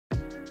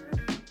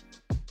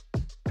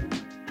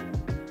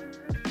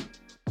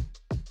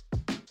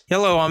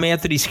Hello, I'm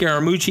Anthony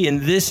Scaramucci,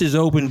 and this is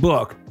Open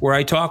Book, where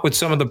I talk with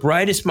some of the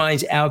brightest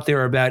minds out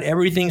there about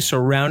everything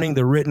surrounding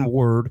the written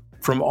word,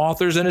 from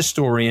authors and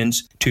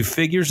historians to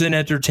figures in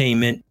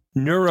entertainment,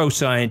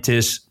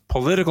 neuroscientists,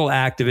 political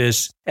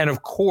activists, and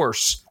of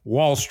course,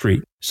 Wall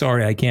Street.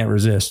 Sorry, I can't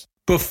resist.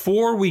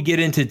 Before we get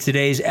into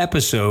today's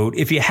episode,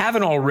 if you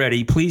haven't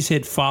already, please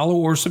hit follow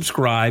or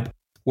subscribe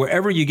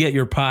wherever you get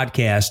your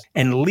podcast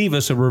and leave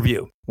us a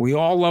review. We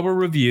all love a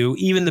review,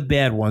 even the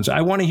bad ones. I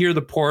want to hear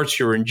the parts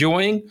you're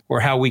enjoying or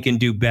how we can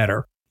do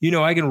better. You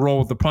know, I can roll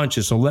with the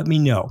punches, so let me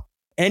know.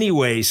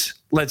 Anyways,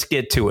 let's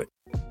get to it.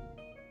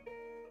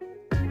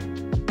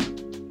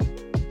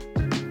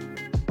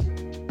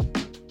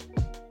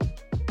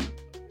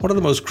 One of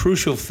the most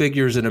crucial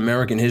figures in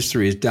American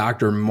history is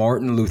Dr.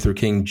 Martin Luther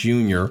King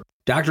Jr.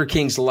 Dr.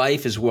 King's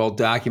life is well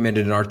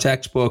documented in our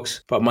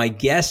textbooks, but my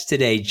guest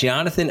today,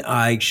 Jonathan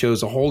Eig,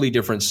 shows a wholly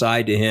different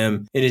side to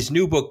him in his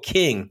new book,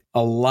 King,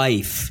 A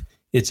Life.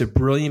 It's a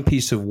brilliant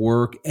piece of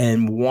work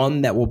and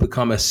one that will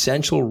become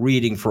essential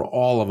reading for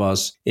all of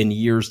us in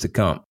years to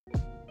come.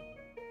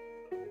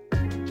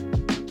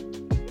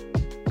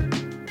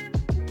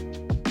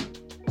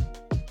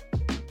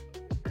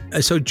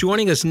 So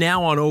joining us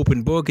now on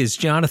Open Book is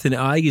Jonathan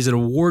Eig. He's an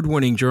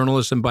award-winning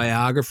journalist and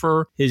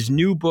biographer. His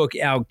new book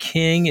out,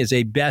 King, is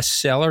a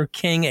bestseller,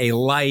 King, A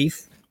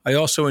Life. I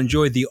also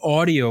enjoyed the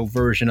audio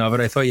version of it.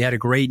 I thought you had a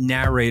great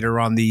narrator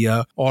on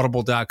the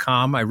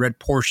audible.com. I read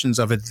portions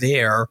of it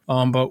there.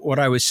 But what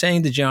I was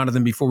saying to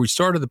Jonathan before we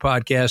started the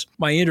podcast,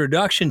 my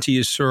introduction to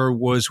you, sir,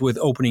 was with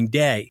Opening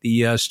Day,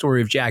 the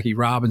story of Jackie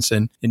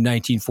Robinson in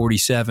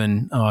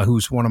 1947,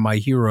 who's one of my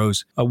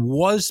heroes.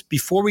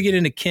 Before we get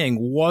into King,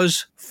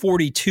 was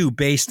 42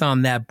 based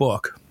on that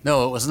book?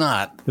 No, it was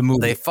not. The movie.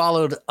 They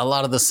followed a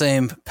lot of the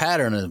same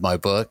pattern as my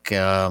book.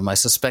 I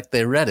suspect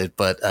they read it,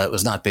 but it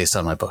was not based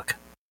on my book.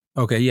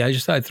 Okay, yeah, I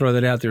just thought I'd throw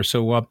that out there.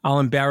 So I'll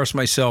embarrass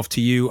myself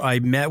to you. I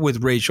met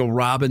with Rachel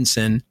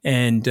Robinson,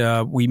 and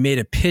we made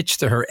a pitch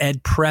to her,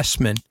 Ed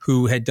Pressman,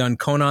 who had done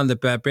Conan the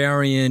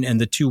Barbarian and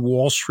the two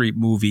Wall Street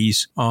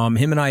movies.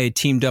 Him and I had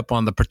teamed up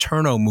on the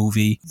Paterno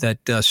movie that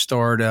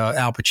starred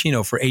Al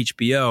Pacino for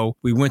HBO.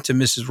 We went to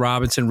Mrs.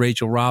 Robinson,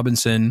 Rachel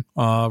Robinson,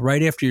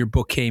 right after your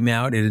book came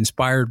out. It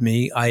inspired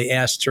me. I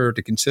asked her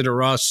to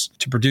consider us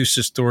to produce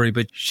this story,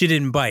 but she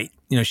didn't bite.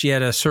 You know, she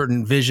had a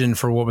certain vision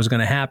for what was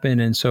going to happen.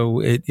 And so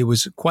it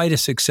was quite a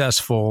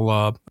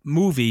successful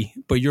movie,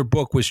 but your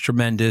book was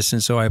tremendous.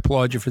 And so I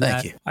applaud you for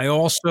that. Thank you. I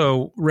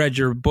also read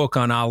your book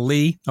on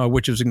Ali,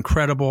 which was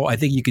incredible. I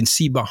think you can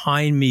see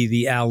behind me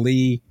the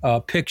Ali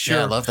picture.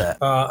 Yeah, I love that.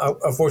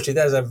 Unfortunately,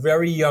 that is a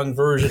very young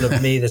version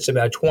of me that's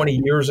about 20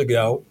 years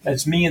ago.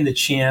 That's me and the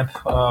champ.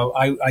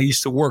 I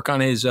used to work on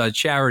his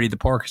charity, the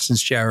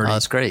Parkinson's charity. Oh,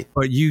 that's great.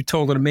 But you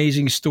told an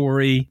amazing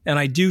story. And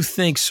I do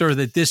think, sir,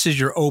 that this is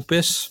your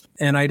opus.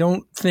 And I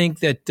don't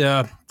think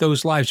that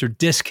those lives are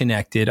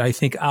disconnected. I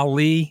think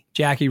Ali,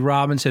 Jackie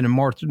Robinson, and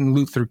Martin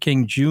Luther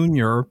King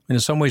Jr., and in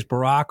some ways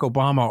Barack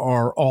Obama,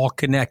 are all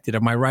connected.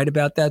 Am I right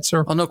about that,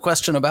 sir? Oh, no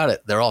question about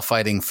it. They're all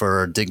fighting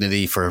for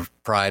dignity, for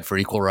pride, for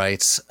equal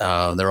rights.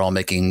 They're all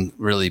making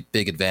really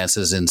big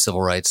advances in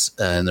civil rights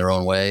in their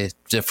own way.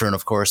 Different,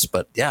 of course,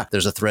 but yeah,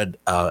 there's a thread.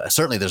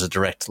 Certainly there's a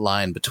direct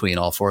line between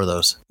all four of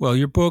those. Well,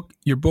 your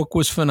book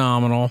was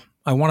phenomenal.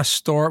 I want to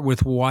start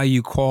with why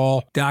you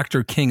call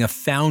Dr. King a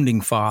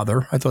founding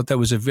father. I thought that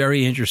was a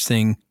very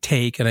interesting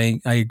take, and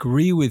I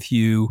agree with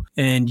you.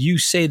 And you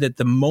say that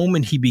the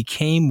moment he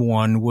became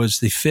one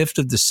was the 5th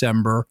of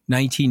December,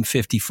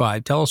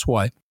 1955. Tell us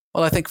why.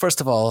 Well, I think,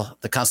 first of all,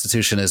 the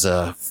Constitution is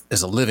a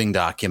living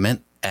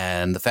document.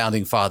 And the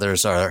founding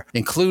fathers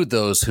include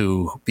those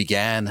who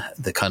began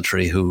the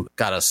country, who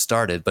got us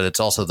started, but it's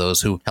also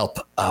those who help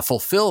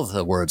fulfill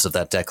the words of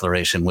that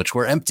declaration, which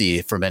were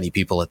empty for many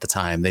people at the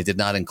time. They did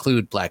not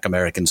include Black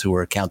Americans, who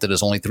were counted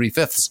as only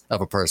 3/5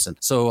 of a person.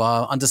 So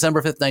on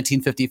December 5th,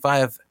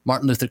 1955,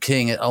 Martin Luther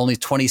King, at only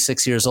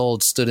 26 years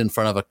old, stood in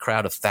front of a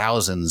crowd of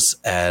thousands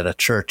at a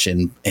church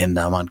in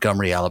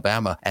Montgomery,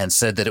 Alabama, and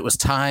said that it was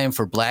time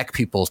for Black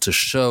people to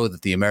show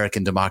that the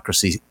American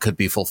democracy could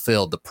be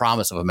fulfilled, the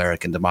promise of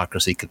American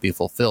democracy could be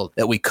fulfilled,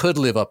 that we could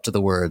live up to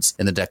the words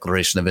in the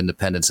Declaration of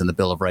Independence and the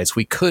Bill of Rights.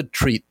 We could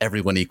treat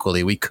everyone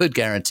equally. We could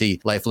guarantee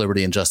life,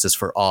 liberty, and justice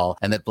for all,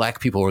 and that Black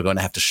people were going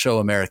to have to show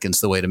Americans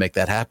the way to make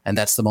that happen. And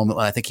that's the moment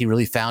when I think he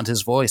really found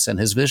his voice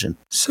and his vision.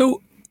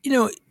 So,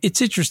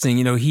 it's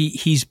interesting.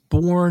 He's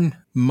born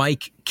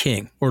Mike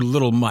King, or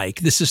Little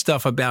Mike. This is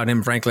stuff about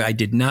him, frankly, I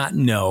did not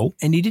know.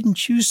 And he didn't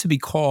choose to be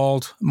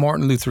called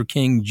Martin Luther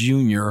King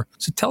Jr.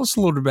 So tell us a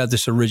little bit about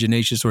this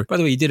origination story. By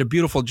the way, you did a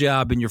beautiful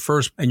job in your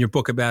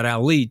book about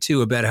Ali,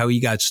 too, about how he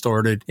got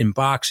started in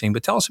boxing.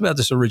 But tell us about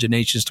this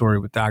origination story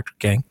with Dr.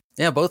 King.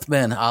 Yeah, both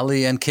men,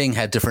 Ali and King,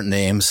 had different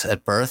names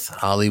at birth.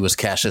 Ali was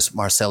Cassius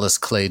Marcellus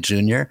Clay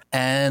Jr.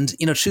 And,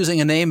 choosing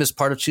a name is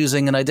part of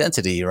choosing an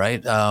identity,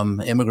 right?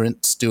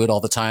 Immigrants do it all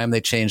the time. They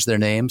change their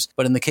names.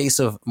 But in the case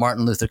of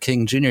Martin Luther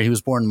King Jr., he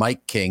was born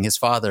Mike King. His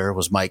father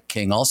was Mike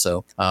King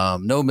also.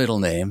 No middle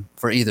name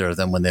for either of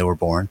them when they were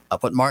born.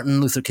 But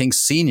Martin Luther King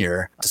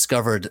Sr.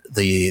 discovered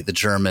the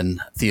German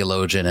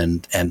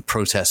theologian and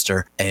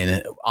protester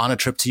on a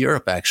trip to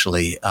Europe,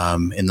 actually,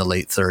 in the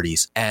late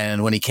 30s.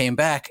 And when he came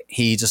back,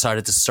 he decided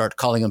to start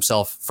calling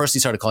himself, first he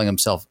started calling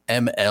himself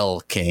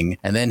M.L. King,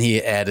 and then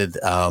he added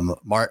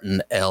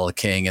Martin L.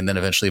 King, and then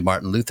eventually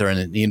Martin Luther.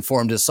 And he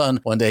informed his son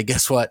one day,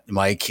 guess what,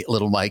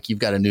 little Mike, you've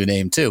got a new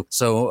name too.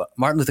 So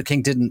Martin Luther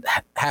King didn't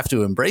have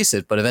to embrace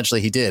it, but eventually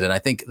he did. And I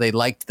think they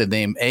liked the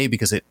name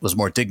because it was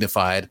more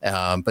dignified,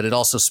 but it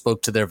also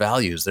spoke to their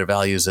values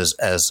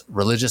as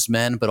religious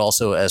men, but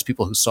also as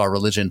people who saw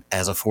religion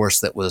as a force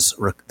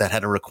that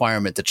had a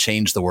requirement to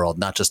change the world,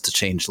 not just to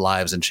change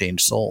lives and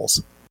change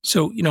souls.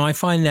 So, I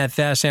find that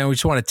fascinating. I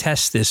just want to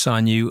test this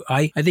on you.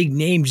 I think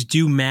names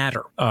do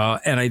matter.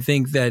 And I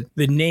think that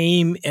the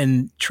name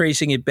and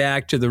tracing it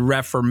back to the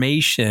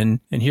Reformation,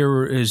 and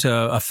here is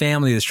a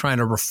family that's trying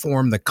to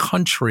reform the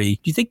country.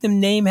 Do you think the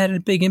name had a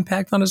big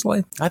impact on his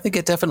life? I think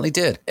it definitely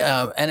did.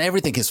 And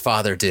everything his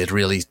father did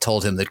really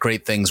told him that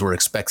great things were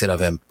expected of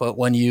him. But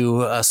when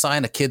you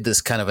assign a kid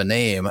this kind of a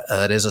name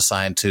that is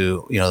assigned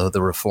to,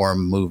 the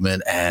reform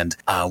movement, and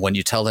when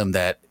you tell him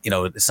that,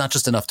 it's not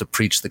just enough to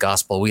preach the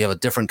gospel. We have a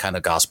different kind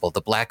of gospel.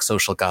 The Black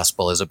social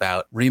gospel is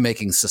about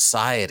remaking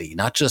society,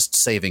 not just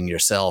saving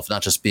yourself,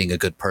 not just being a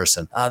good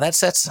person. That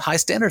sets high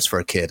standards for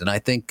a kid. And I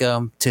think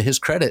to his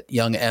credit,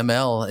 young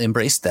ML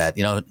embraced that.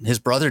 His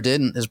brother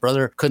didn't. His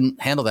brother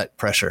couldn't handle that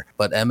pressure,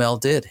 but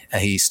ML did.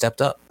 He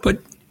stepped up.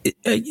 But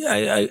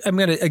I'm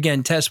going to,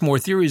 again, test more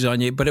theories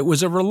on you, but it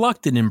was a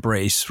reluctant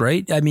embrace,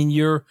 right? I mean,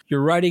 you're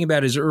writing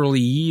about his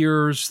early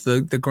years.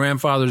 The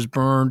grandfather's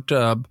burnt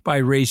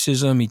by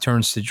racism. He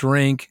turns to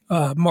drink.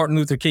 Martin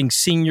Luther King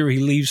Sr., he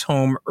leaves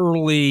home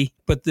early.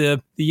 But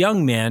the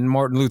young man,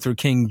 Martin Luther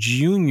King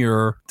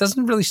Jr.,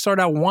 doesn't really start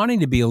out wanting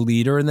to be a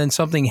leader, and then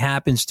something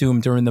happens to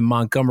him during the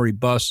Montgomery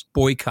bus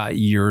boycott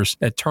years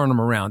that turn him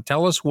around.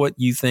 Tell us what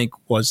you think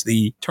was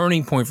the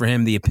turning point for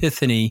him, the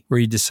epiphany,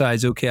 where he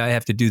decides, okay, I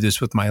have to do this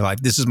with my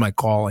life. This is my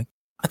calling.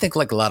 I think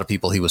like a lot of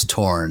people, he was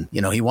torn.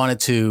 He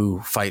wanted to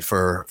fight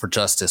for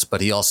justice,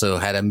 but he also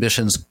had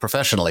ambitions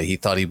professionally. He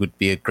thought he would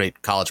be a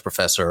great college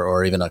professor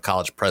or even a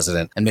college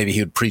president, and maybe he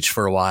would preach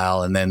for a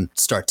while and then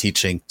start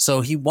teaching.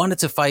 So he wanted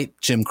to fight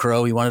Jim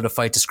Crow. He wanted to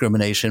fight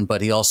discrimination, but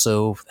he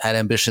also had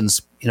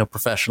ambitions,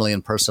 professionally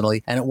and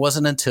personally. And it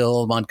wasn't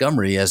until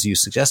Montgomery, as you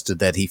suggested,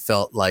 that he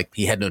felt like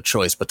he had no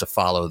choice but to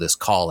follow this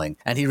calling.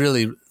 And he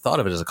really thought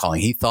of it as a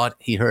calling. He thought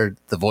he heard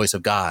the voice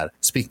of God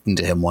speaking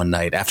to him one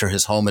night after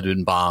his home had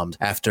been bombed,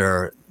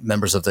 after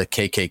members of the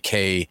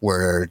KKK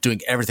were doing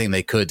everything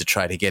they could to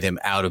try to get him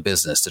out of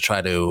business, to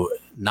try to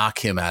knock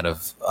him out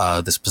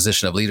of this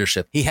position of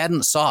leadership. He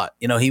hadn't sought,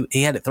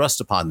 he had it thrust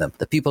upon them.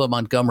 The people of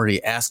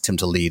Montgomery asked him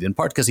to lead, in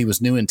part because he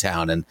was new in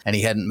town and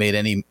he hadn't made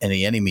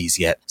any enemies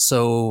yet.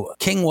 So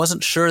King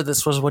wasn't sure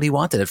this was what he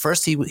wanted. At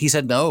first, he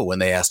said no when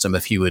they asked him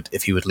if he would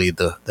lead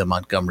the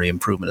Montgomery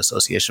Improvement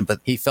Association.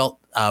 But he felt,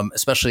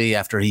 especially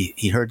after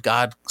he heard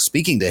God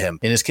speaking to him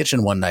in his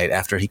kitchen one night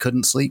after he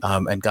couldn't sleep,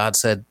 and God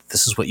said,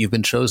 "This is what you've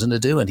been chosen to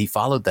do," and he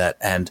followed that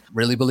and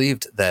really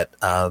believed that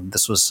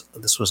this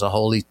was a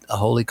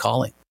holy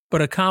calling.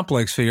 But a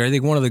complex figure. I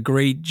think one of the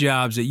great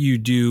jobs that you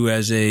do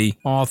as a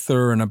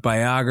author and a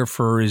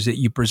biographer is that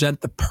you present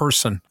the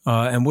person.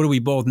 And what do we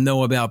both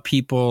know about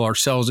people,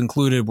 ourselves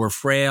included? We're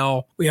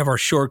frail. We have our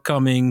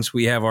shortcomings.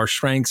 We have our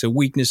strengths and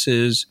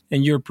weaknesses.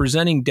 And you're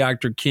presenting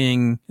Dr.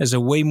 King as a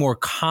way more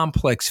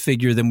complex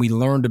figure than we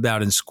learned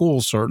about in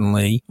school,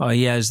 certainly.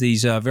 He has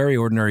these very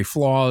ordinary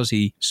flaws.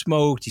 He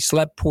smoked. He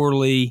slept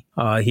poorly.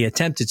 He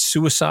attempted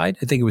suicide.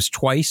 I think it was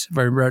twice, if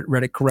I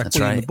read it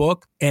correctly in the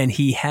book. And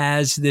he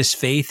has this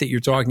faith that you're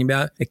talking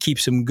about that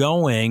keeps him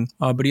going,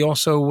 but he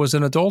also was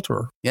an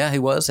adulterer. Yeah, he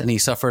was. And he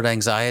suffered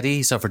anxiety.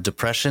 He suffered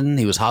depression.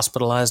 He was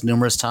hospitalized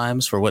numerous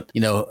times for what,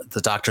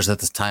 the doctors at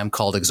the time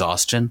called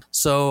exhaustion.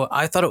 So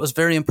I thought it was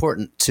very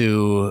important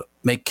to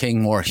make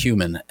King more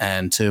human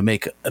and to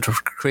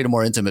create a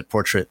more intimate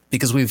portrait,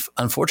 because we've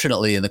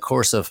unfortunately, in the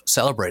course of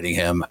celebrating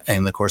him and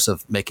in the course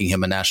of making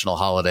him a national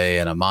holiday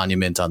and a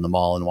monument on the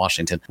Mall in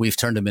Washington, we've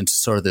turned him into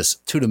sort of this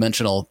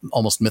two-dimensional,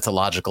 almost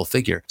mythological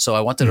figure. So I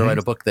wanted to write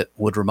a book that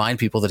would remind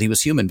people that he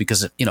was human,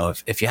 because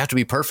if you have to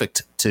be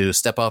perfect to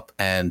step up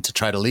and to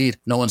try to lead,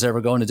 no one's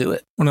ever going to do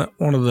it. One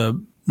of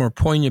the more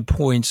poignant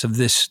points of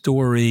this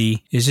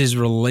story is his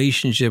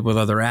relationship with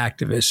other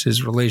activists,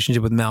 his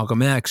relationship with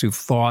Malcolm X, who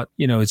thought,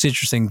 it's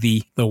interesting,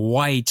 the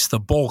whites, the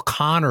Bull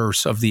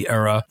Connors of the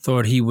era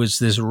thought he was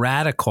this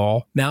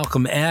radical.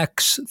 Malcolm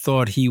X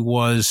thought he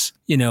was,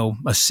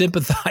 a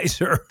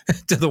sympathizer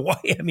to the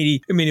white. I mean,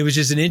 it was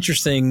just an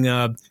interesting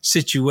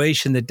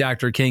situation that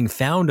Dr. King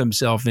found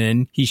himself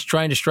in. He's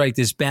trying to strike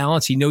this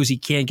balance. He knows he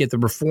can't get the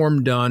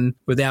reform done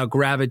without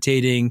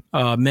gravitating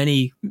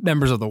many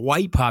members of the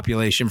white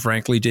population,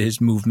 frankly, politically to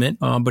his movement.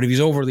 But if he's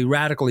overly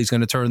radical, he's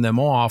going to turn them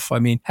off. I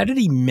mean, how did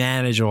he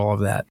manage all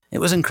of that? It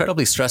was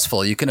incredibly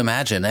stressful, you can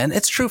imagine. And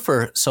it's true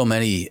for so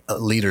many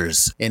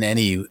leaders in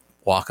any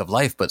walk of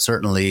life, but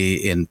certainly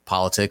in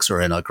politics or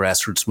in a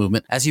grassroots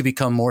movement. As you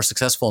become more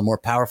successful and more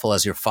powerful,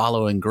 as your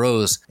following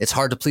grows, it's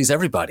hard to please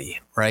everybody,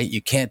 right?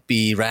 You can't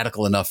be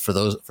radical enough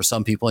for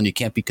some people, and you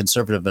can't be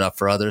conservative enough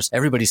for others.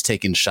 Everybody's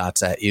taking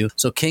shots at you.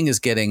 So King is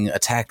getting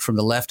attacked from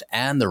the left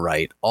and the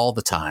right all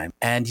the time.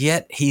 And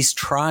yet he's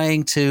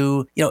trying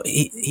to,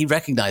 he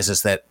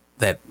recognizes that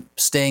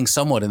staying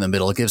somewhat in the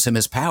middle gives him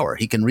his power.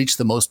 He can reach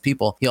the most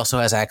people. He also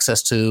has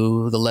access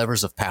to the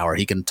levers of power.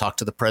 He can talk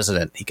to the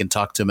president. He can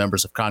talk to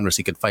members of Congress.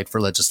 He can fight for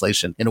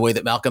legislation in a way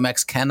that Malcolm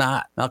X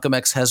cannot. Malcolm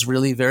X has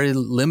really very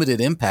limited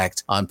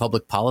impact on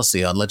public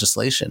policy, on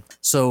legislation.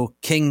 So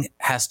King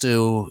has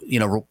to,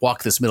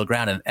 walk this middle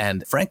ground.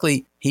 And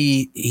frankly,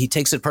 he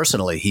takes it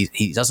personally.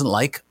 He doesn't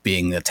like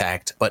being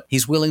attacked, but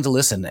he's willing to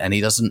listen, and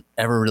he doesn't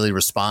ever really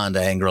respond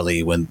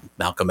angrily when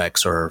Malcolm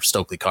X or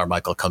Stokely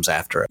Carmichael comes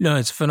after it. No,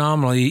 it's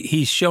phenomenal.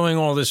 He's showing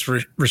all this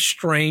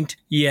restraint,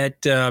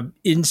 yet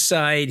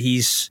inside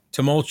he's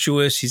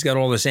tumultuous. He's got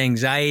all this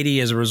anxiety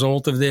as a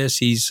result of this.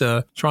 He's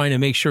trying to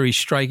make sure he's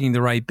striking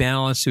the right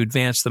balance to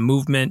advance the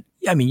movement.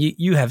 I mean,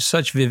 you have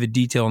such vivid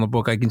detail in the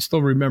book. I can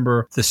still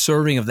remember the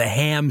serving of the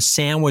ham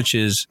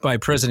sandwiches by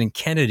President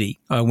Kennedy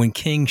when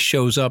King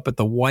shows up at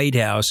the White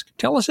House.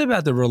 Tell us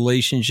about the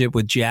relationship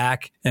with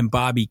Jack and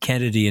Bobby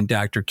Kennedy and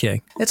Dr.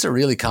 King. It's a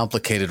really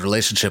complicated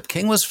relationship.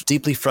 King was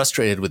deeply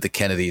frustrated with the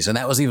Kennedys, and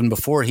that was even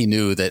before he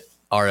knew that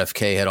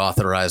RFK had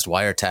authorized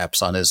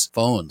wiretaps on his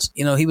phones.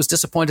 He was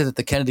disappointed that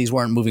the Kennedys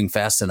weren't moving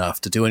fast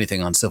enough to do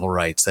anything on civil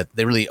rights, that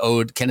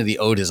Kennedy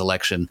owed his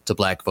election to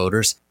black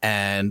voters.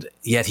 And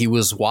yet he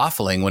was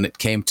waffling when it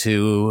came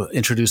to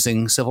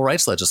introducing civil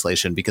rights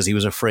legislation because he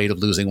was afraid of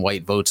losing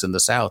white votes in the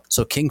South.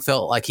 So King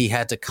felt like he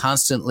had to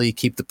constantly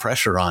keep the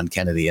pressure on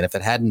Kennedy. And if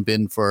it hadn't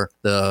been for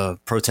the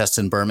protests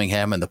in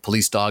Birmingham and the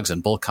police dogs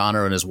and Bull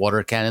Connor and his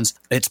water cannons,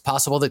 it's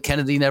possible that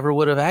Kennedy never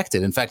would have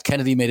acted. In fact,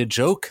 Kennedy made a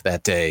joke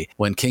that day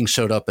when King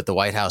showed up at the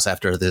White House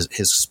after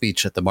his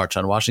speech at the March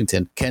on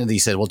Washington. Kennedy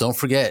said, "Well, don't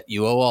forget,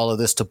 you owe all of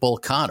this to Bull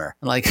Connor."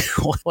 Like,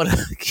 someone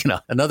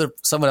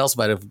else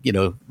might have,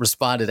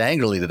 responded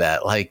angrily to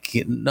that.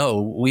 Like,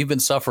 no, we've been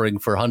suffering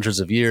for hundreds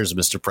of years,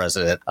 Mr.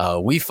 President.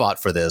 We fought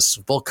for this.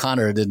 Bull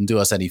Connor didn't do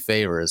us any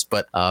favors,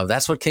 but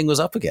that's what King was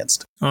up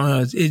against.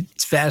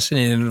 It's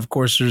fascinating. And of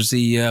course, there's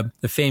the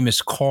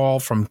famous call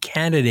from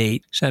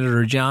candidate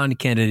Senator John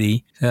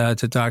Kennedy to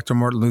Dr.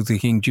 Martin Luther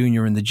King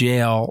Jr. in the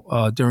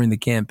jail during the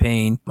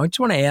campaign. I just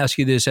want to ask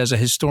you this as a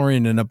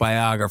historian and a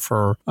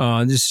biographer.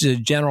 This is a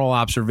general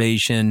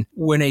observation.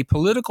 When a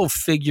political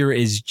figure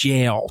is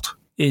jailed,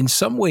 in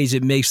some ways,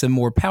 it makes them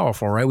more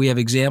powerful, right? We have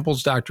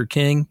examples, Dr.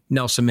 King,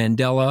 Nelson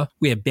Mandela.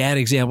 We have bad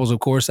examples, of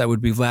course. That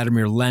would be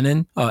Vladimir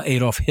Lenin,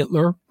 Adolf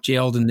Hitler,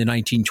 jailed in the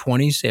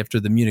 1920s after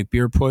the Munich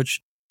beer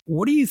putsch.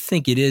 What do you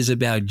think it is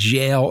about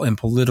jail and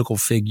political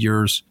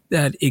figures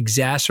that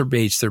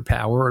exacerbates their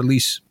power, or at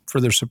least for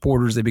their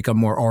supporters, they become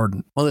more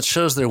ardent? Well, it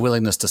shows their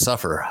willingness to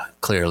suffer,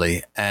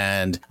 clearly.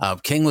 And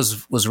King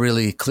was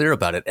really clear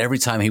about it. Every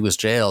time he was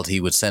jailed, he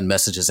would send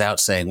messages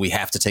out saying, "We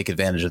have to take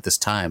advantage of this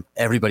time.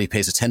 Everybody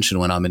pays attention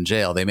when I'm in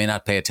jail. They may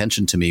not pay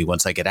attention to me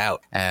once I get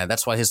out." And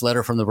that's why his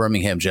letter from the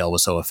Birmingham jail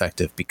was so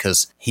effective,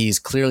 because he's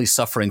clearly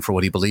suffering for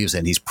what he believes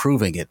in. He's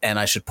proving it. And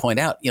I should point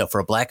out, for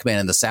a black man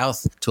in the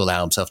South to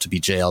allow himself to be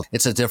jailed,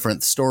 it's a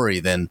different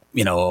story than,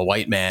 a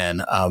white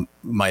man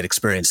might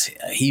experience.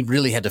 He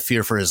really had to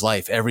fear for his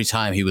life every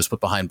time he was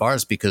put behind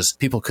bars, because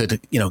people could,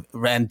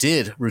 and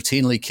did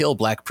routinely kill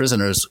black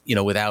prisoners,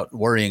 without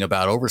worrying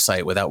about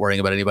oversight, without worrying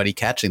about anybody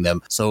catching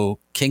them. So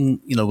King,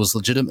 was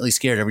legitimately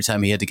scared every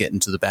time he had to get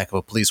into the back of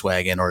a police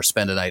wagon or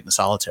spend a night in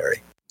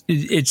solitary.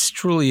 It's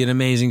truly an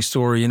amazing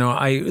story.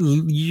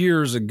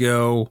 Years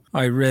ago,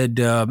 I read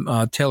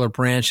Taylor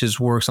Branch's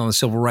works on the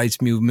civil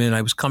rights movement.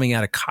 I was coming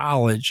out of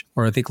college,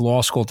 or I think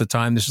law school at the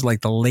time. This is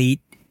like the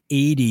late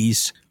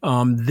 80s.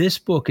 This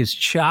book is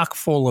chock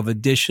full of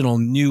additional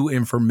new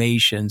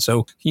information.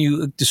 So can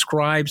you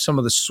describe some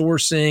of the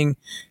sourcing,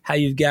 how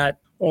you've got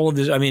all of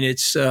this? I mean,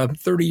 it's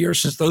 30 years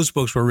since those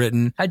books were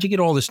written. How'd you get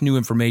all this new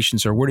information,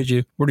 sir? Where did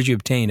you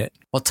obtain it?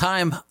 Well,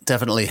 time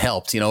definitely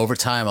helped. Over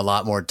time, a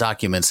lot more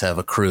documents have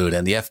accrued,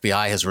 and the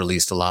FBI has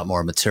released a lot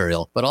more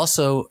material. But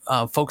also,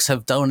 folks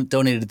have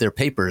donated their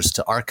papers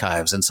to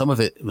archives, and some of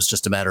it was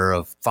just a matter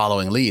of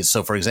following leads.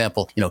 So, for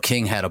example,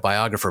 King had a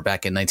biographer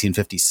back in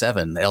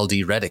 1957,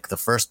 L.D. Reddick. The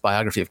first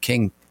biography of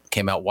King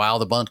came out while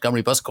the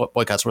Montgomery bus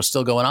boycotts were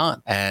still going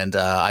on. And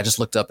I just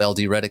looked up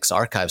L.D. Reddick's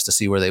archives to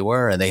see where they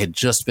were, and they had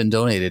just been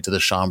donated to the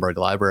Schomburg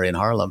Library in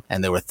Harlem.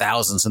 And there were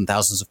thousands and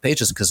thousands of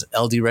pages because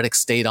L.D. Reddick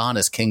stayed on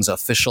as King's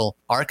official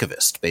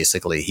archivist,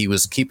 basically. He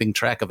was keeping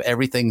track of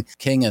everything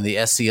King and the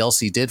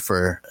SCLC did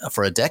for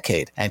a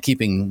decade and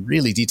keeping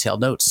really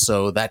detailed notes.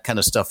 So that kind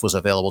of stuff was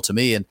available to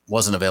me and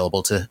wasn't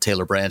available to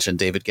Taylor Branch and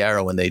David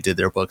Garrow when they did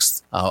their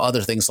books.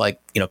 Other things like,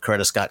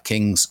 Coretta Scott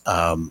King's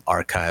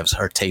archives,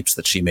 her tapes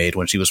that she made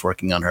when she was was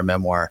working on her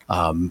memoir.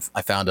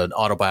 I found an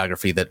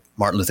autobiography that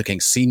Martin Luther King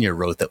Sr.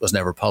 wrote that was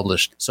never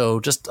published. So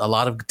just a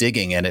lot of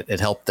digging, and it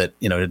helped that,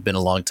 it had been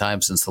a long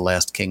time since the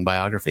last King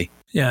biography.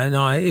 Yeah,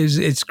 no,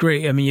 it's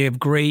great. I mean, you have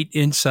great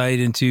insight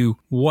into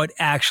what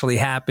actually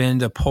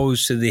happened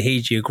opposed to the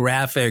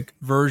hagiographic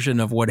version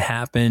of what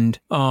happened.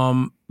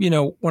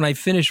 When I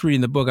finished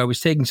reading the book, I was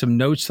taking some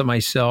notes to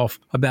myself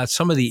about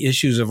some of the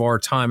issues of our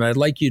time. I'd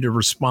like you to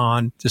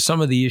respond to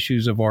some of the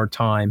issues of our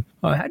time.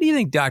 How do you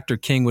think Dr.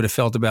 King would have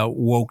felt about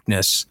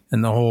wokeness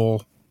and the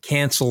whole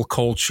cancel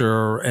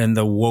culture and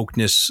the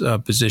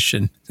wokeness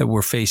position that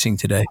we're facing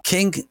today?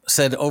 King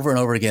said over and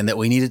over again that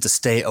we needed to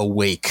stay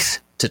awake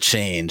to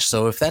change.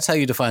 So if that's how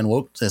you define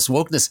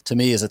wokeness to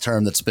me is a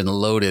term that's been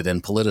loaded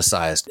and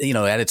politicized.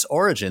 At its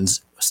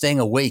origins, staying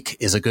awake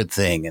is a good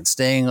thing, and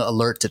staying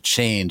alert to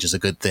change is a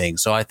good thing.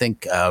 So I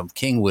think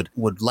King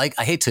would like,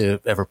 I hate to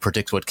ever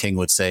predict what King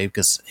would say,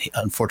 because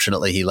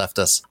unfortunately he left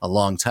us a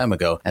long time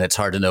ago, and it's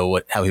hard to know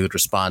how he would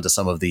respond to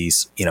some of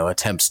these,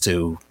 attempts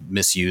to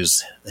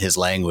misuse his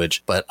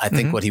language. But I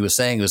think what he was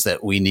saying was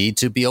that we need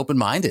to be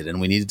open-minded, and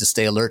we needed to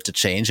stay alert to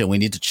change, and we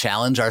need to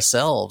challenge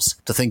ourselves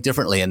to think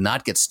differently and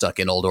not get stuck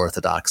in old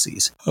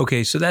orthodoxies.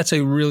 Okay, so that's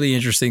a really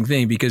interesting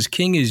thing, because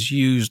King is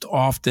used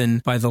often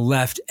by the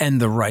left and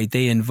the right.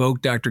 They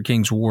invoke Dr.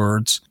 King's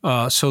words.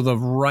 So the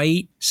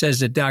right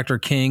says that Dr.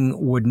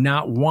 King would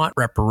not want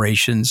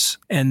reparations,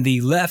 and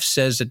the left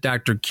says that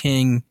Dr.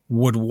 King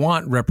would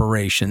want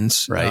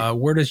reparations. Right.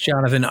 Where does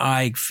Jonathan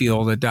Eig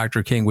feel that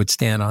Dr. King would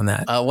stand on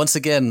that? Once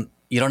again,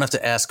 you don't have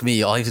to ask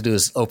me. All you have to do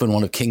is open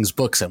one of King's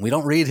books, and we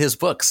don't read his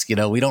books. We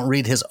don't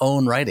read his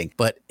own writing.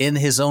 But in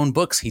his own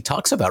books, he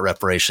talks about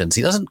reparations.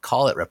 He doesn't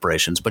call it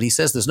reparations, but he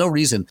says there's no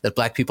reason that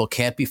Black people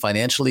can't be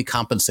financially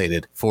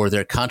compensated for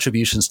their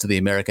contributions to the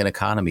American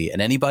economy.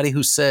 And anybody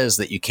who says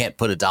that you can't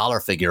put a dollar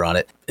figure on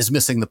it is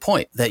missing the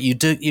point. That you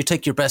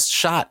take your best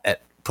shot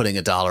at putting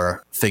a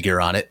dollar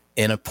figure on it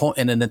in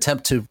an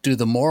attempt to do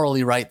the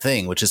morally right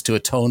thing, which is to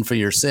atone for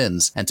your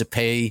sins and to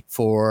pay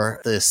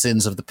for the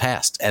sins of the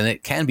past. And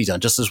it can be done,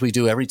 just as we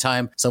do every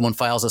time someone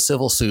files a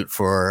civil suit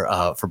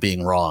for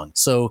being wrong.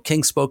 So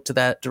King spoke to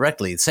that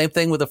directly. Same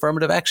thing with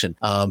affirmative action.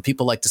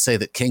 People like to say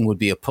that King would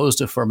be opposed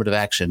to affirmative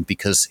action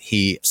because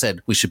he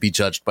said we should be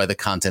judged by the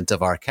content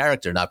of our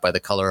character, not by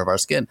the color of our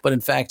skin. But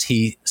in fact,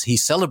 he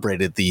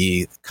celebrated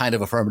the kind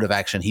of affirmative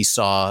action he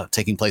saw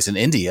taking place in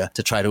India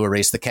to try to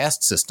erase the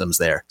caste systems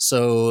there.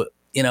 So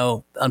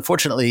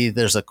unfortunately,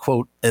 there's a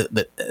quote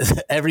that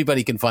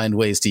everybody can find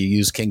ways to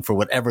use King for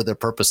whatever their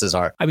purposes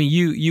are. I mean,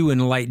 you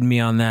enlightened me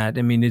on that.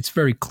 I mean, it's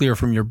very clear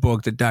from your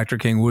book that Dr.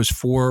 King was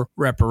for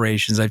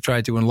reparations. I've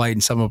tried to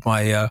enlighten some of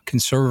my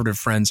conservative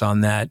friends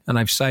on that, and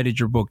I've cited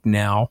your book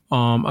now.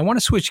 I want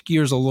to switch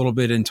gears a little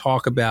bit and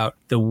talk about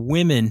the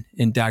women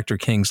in Dr.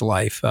 King's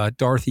life.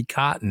 Dorothy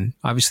Cotton,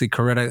 obviously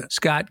Coretta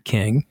Scott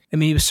King. I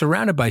mean, he was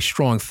surrounded by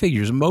strong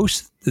figures.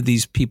 Most of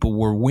these people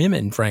were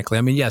women, frankly.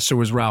 I mean, yes, there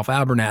was Ralph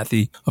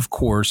Abernathy, of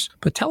course,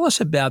 but tell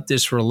us about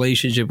this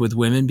relationship with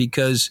women,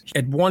 because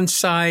at one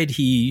side,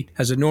 he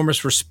has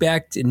enormous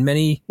respect. In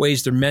many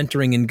ways, they're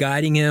mentoring and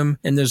guiding him.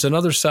 And there's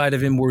another side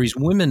of him where he's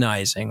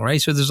womanizing,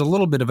 right? So there's a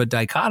little bit of a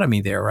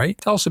dichotomy there, right?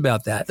 Tell us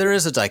about that. There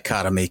is a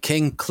dichotomy.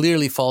 King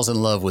clearly falls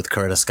in love with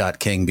Coretta Scott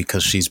King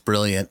because she's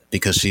brilliant,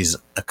 because she's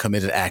a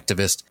committed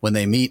activist. When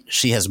they meet,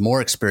 she has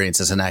more experience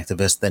as an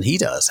activist than he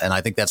does. And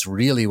I think that's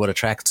really what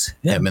attracts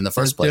him in the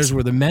first place. There's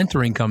where the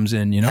mentoring comes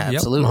in,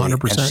 Absolutely. Yep,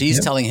 100%. And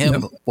she's telling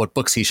him what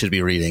books he should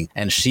be reading.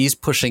 And she's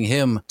pushing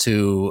him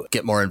to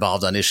get more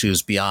involved on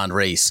issues beyond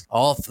race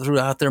all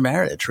throughout their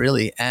marriage,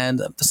 really. And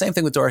the same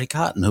thing with Dorothy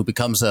Cotton, who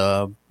becomes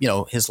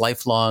his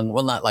lifelong,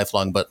 well, not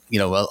lifelong, but,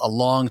 a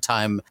long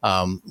time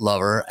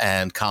lover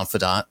and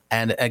confidant.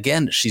 And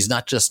again, she's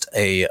not just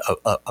a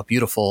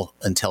beautiful,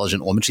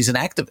 intelligent woman. She's an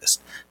activist.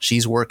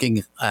 She's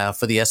working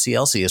for the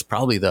SCLC, is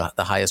probably the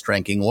highest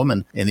ranking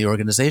woman in the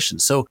organization.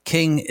 So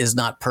King is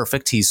not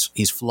perfect. He's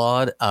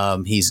flawed.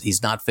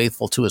 He's not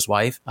faithful to his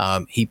wife.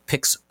 He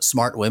picks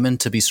smart women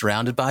to be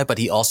surrounded by, but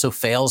he also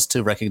fails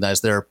to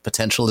recognize their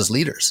potential as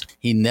leaders.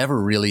 He never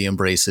really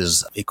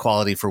embraces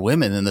equality for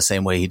women in the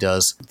same way he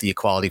does the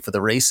equality for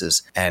the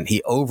races. And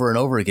he over and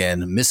over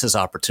again misses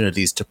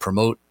opportunities to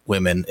promote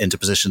women into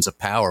positions of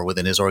power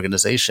within his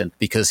organization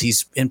because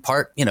he's in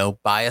part,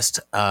 biased.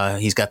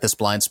 He's got this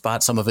blind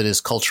spot. Some of it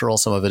is cultural.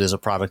 Some of it is a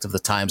product of the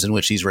times in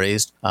which he's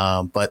raised.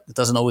 But it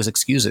doesn't always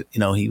excuse it.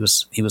 He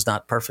was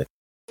not perfect.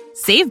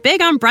 Save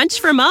big on brunch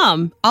for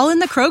mom, all in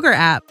the Kroger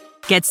app.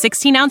 Get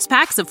 16-ounce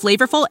packs of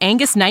flavorful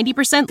Angus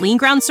 90% lean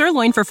ground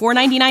sirloin for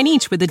 $4.99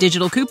 each with a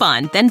digital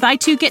coupon. Then buy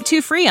 2, get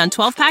 2 free on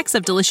 12 packs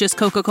of delicious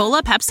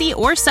Coca-Cola, Pepsi,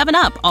 or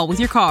 7-Up, all with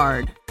your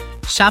card.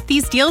 Shop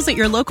these deals at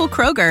your local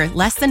Kroger,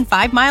 less than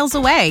 5 miles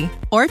away.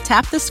 Or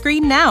tap the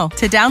screen now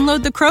to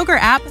download the Kroger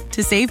app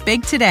to save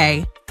big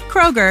today.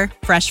 Kroger,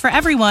 fresh for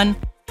everyone.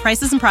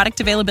 Prices and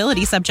product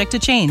availability subject to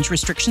change.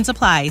 Restrictions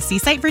apply. See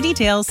site for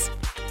details.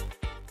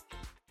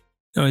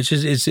 No,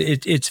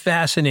 it's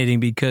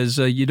fascinating because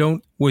you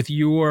don't with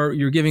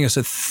you're giving us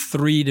a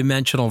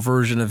three-dimensional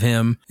version of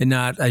him and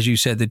not, as you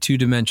said, the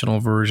two-dimensional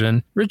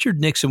version. Richard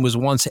Nixon was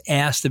once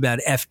asked about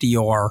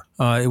FDR.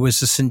 It was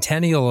the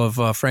centennial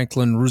of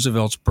Franklin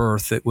Roosevelt's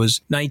birth. It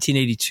was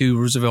 1982.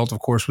 Roosevelt, of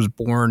course, was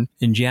born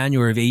in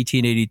January of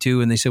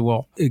 1882. And they said,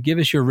 well, give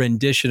us your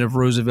rendition of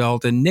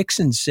Roosevelt. And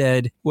Nixon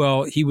said,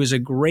 well, he was a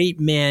great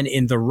man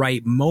in the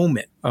right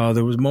moment.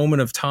 There was a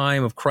moment of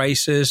time of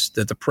crisis,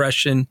 the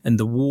Depression and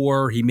the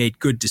war. He made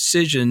good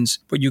decisions,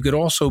 but you could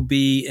also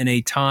be in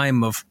a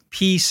time of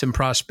peace and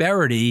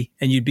prosperity,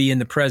 and you'd be in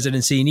the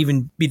presidency and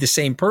even be the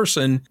same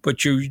person,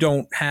 but you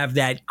don't have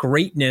that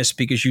greatness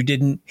because you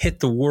didn't hit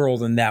the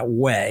world in that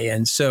way.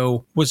 And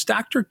so was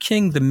Dr.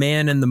 King the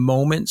man in the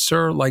moment,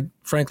 sir, like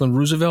Franklin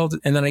Roosevelt?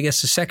 And then I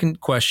guess the second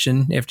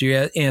question, after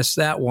you asked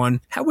that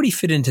one, how would he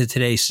fit into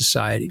today's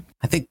society?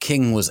 I think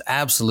King was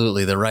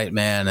absolutely the right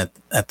man at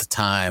the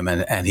time,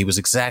 and he was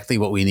exactly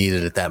what we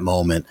needed at that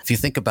moment. If you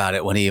think about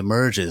it, when he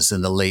emerges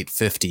in the late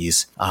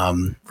 50s,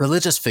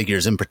 religious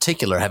figures in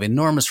particular have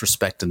enormous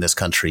respect in this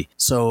country.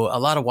 So a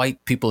lot of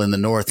white people in the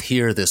North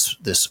hear this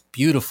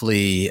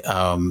beautifully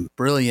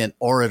brilliant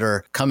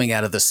orator coming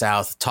out of the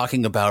South,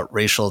 talking about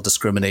racial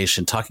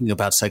discrimination, talking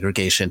about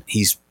segregation.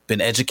 He's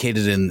been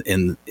educated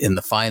in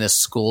the finest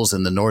schools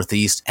in the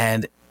Northeast,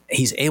 and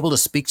he's able to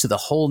speak to the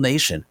whole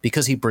nation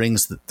because he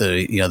brings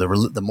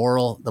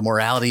the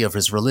morality of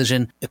his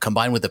religion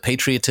combined with the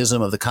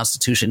patriotism of the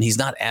Constitution. He's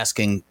not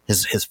asking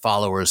his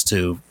followers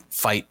to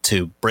fight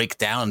to break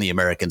down the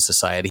American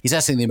society. He's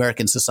asking the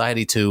American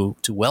society to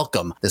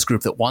welcome this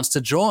group that wants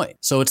to join.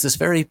 So it's this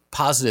very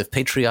positive,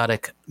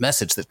 patriotic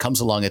message that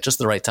comes along at just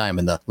the right time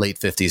in the late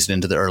 50s and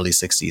into the early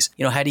 60s.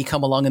 You know, had he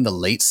come along in the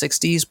late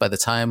 60s, by the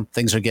time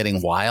things are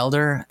getting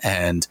wilder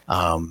and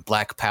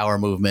Black Power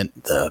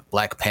movement, the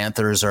Black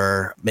Panthers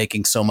are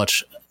making so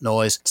much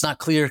noise, it's not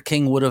clear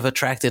King would have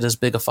attracted as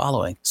big a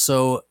following.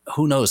 So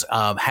who knows?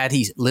 Had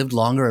he lived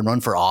longer and run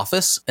for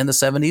office in the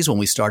 70s when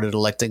we started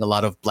electing a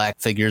lot of Black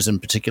figures in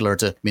particular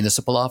to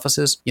municipal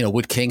offices,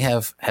 would King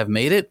have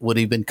made it? Would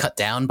he have been cut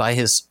down by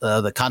his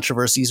the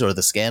controversies or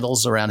the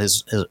scandals around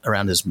his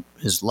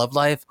love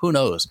life? Who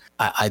knows?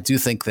 I do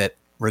think that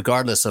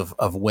regardless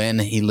of when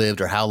he lived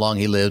or how long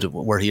he lived,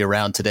 were he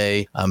around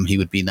today, he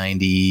would be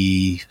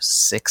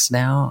 96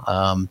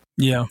 now.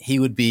 He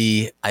would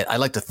be, I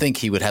like to think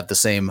he would have the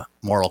same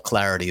moral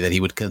clarity, that he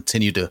would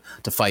continue to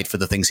fight for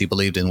the things he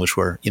believed in, which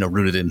were,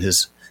 rooted in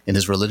his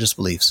religious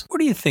beliefs. What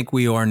do you think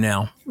we are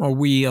now? Are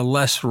we a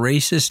less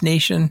racist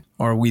nation?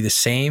 Are we the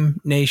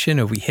same nation?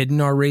 Have we hidden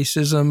our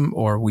racism?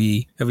 Or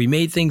have we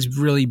made things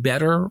really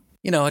better?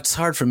 It's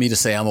hard for me to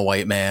say. I'm a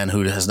white man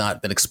who has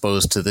not been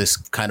exposed to this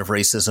kind of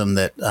racism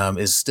that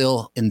is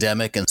still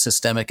endemic and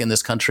systemic in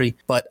this country.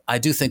 But I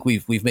do think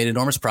we've made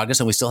enormous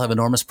progress, and we still have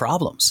enormous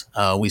problems.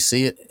 We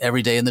see it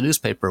every day in the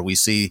newspaper. We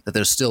see that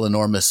there's still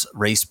enormous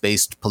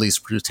race-based police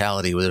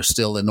brutality. There's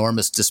still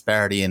enormous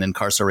disparity in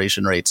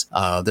incarceration rates.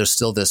 There's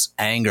still this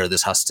anger,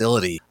 this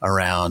hostility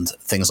around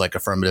things like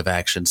affirmative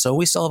action. So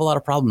we still have a lot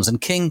of problems. And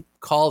King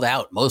called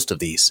out most of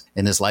these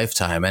in his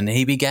lifetime. And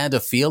he began to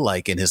feel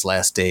like in his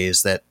last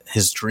days that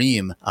his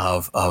dream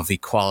of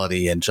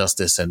equality and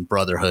justice and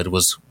brotherhood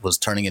was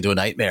turning into a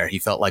nightmare. He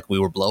felt like we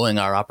were blowing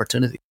our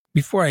opportunity.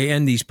 Before I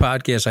end these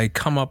podcasts, I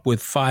come up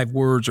with 5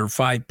 words or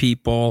 5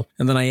 people,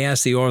 and then I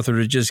ask the author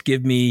to just you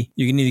can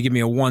either give me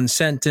a 1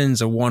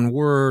 sentence, a 1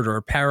 word, or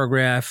a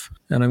paragraph,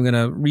 and I'm going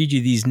to read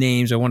you these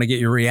names. I want to get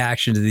your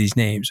reaction to these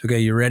names. Okay,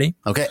 you ready?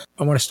 Okay.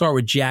 I want to start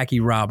with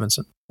Jackie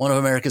Robinson. One of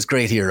America's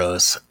great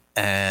heroes,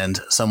 and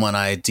someone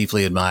I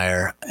deeply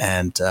admire,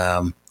 and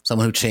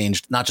someone who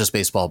changed not just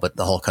baseball, but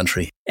the whole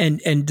country.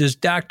 And does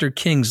Dr.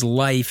 King's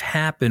life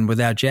happen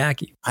without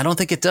Jackie? I don't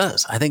think it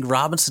does. I think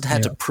Robinson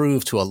had to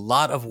prove to a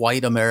lot of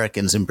white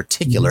Americans in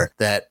particular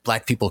that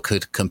Black people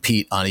could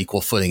compete on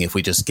equal footing if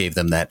we just gave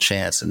them that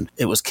chance. And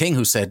it was King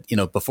who said,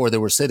 before there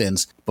were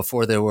sit-ins,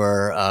 before there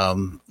were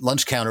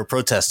lunch counter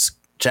protests,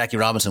 Jackie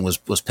Robinson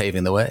was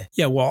paving the way.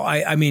 Yeah, well,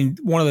 I mean,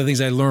 one of the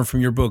things I learned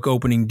from your book,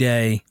 Opening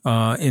Day,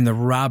 in the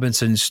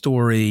Robinson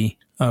story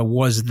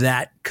was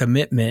that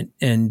commitment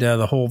and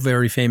the whole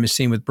very famous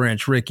scene with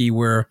Branch Rickey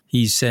where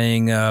he's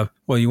saying,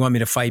 well, you want me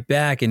to fight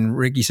back? And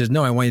Rickey says,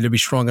 no, I want you to be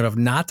strong enough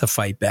not to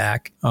fight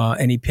back.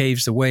 And he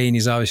paves the way, and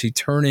he's obviously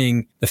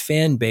turning the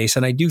fan base.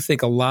 And I do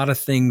think a lot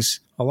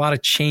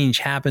of change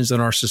happens in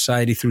our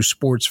society through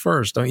sports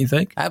first, don't you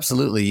think?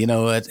 Absolutely.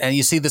 And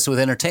you see this with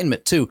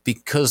entertainment too,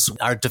 because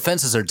our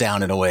defenses are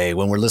down in a way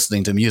when we're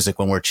listening to music,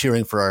 when we're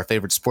cheering for our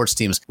favorite sports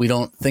teams. We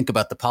don't think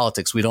about the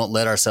politics. We don't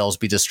let ourselves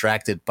be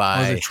distracted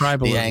by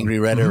the angry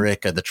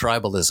rhetoric or the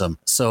tribalism.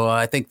 So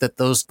I think that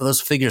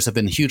those figures have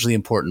been hugely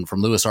important,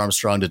 from Louis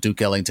Armstrong to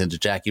Duke Ellington to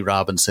Jackie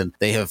Robinson.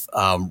 They have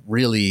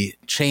really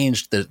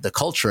changed the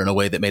culture in a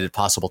way that made it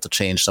possible to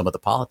change some of the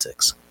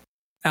politics.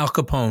 Al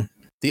Capone.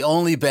 The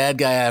only bad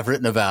guy I've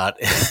written about.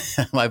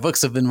 My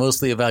books have been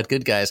mostly about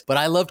good guys, but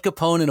I loved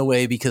Capone in a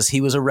way because he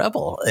was a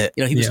rebel.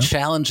 He was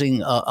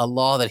challenging a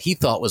law that he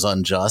thought was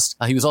unjust.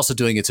 He was also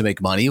doing it to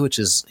make money, which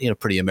is,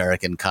 pretty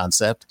American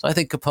concept. So I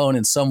think Capone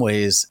in some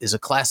ways is a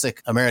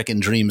classic American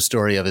dream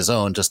story of his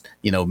own, just,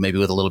 maybe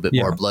with a little bit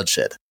more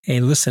bloodshed. Hey,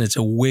 listen, it's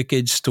a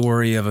wicked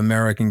story of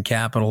American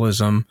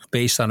capitalism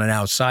based on an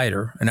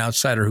outsider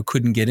who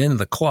couldn't get into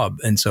the club.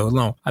 And so,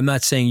 no, I'm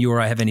not saying you or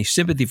I have any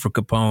sympathy for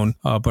Capone,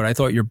 but I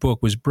thought your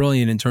book was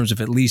brilliant in terms of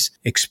at least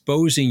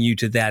exposing you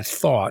to that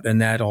thought and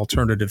that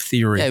alternative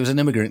theory. Yeah, he was an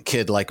immigrant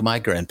kid like my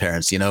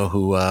grandparents,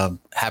 who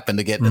happened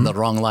to get in the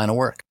wrong line of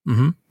work.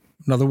 Mm-hmm.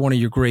 Another one of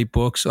your great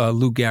books,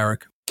 Lou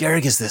Gehrig.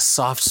 Gehrig is this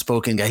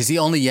soft-spoken guy. He's the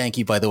only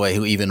Yankee, by the way,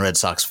 who even Red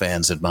Sox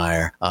fans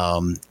admire.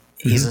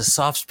 He's a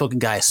soft-spoken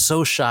guy,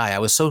 so shy. I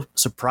was so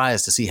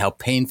surprised to see how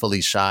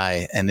painfully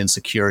shy and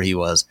insecure he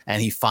was.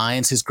 And he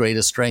finds his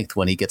greatest strength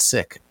when he gets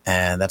sick.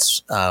 And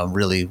that's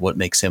really what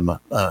makes him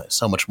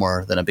so much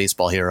more than a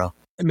baseball hero.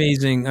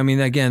 Amazing. I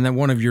mean, again, that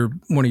one of your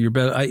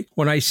best.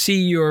 When I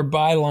see your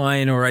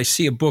byline or I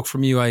see a book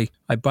from you, I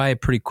buy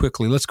it pretty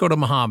quickly. Let's go to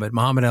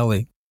Muhammad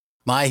Ali.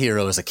 My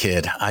hero as a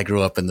kid. I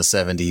grew up in the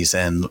 70s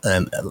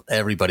and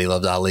everybody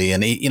loved Ali.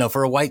 And,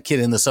 for a white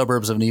kid in the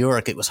suburbs of New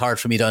York, it was hard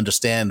for me to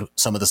understand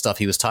some of the stuff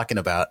he was talking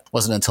about. It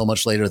wasn't until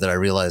much later that I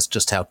realized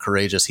just how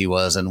courageous he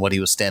was and what he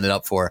was standing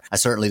up for. I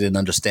certainly didn't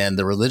understand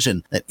the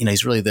religion.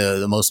 He's really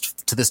the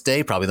most, to this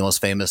day, probably the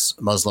most famous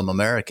Muslim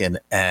American.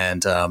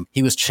 And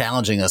he was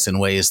challenging us in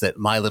ways that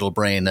my little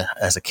brain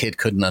as a kid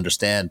couldn't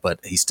understand, but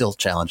he still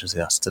challenges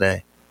us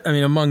today. I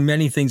mean, among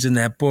many things in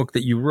that book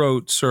that you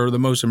wrote, sir, the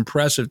most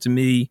impressive to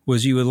me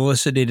was you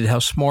elucidated how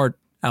smart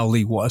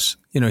Ali was.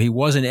 He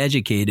wasn't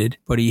educated,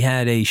 but he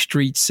had a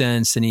street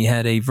sense and he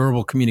had a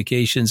verbal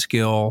communication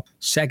skill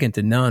second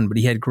to none, but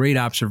he had great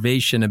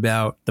observation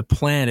about the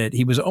planet.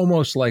 He was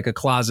almost like a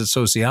closet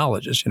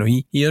sociologist.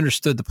 He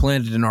understood the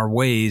planet and our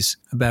ways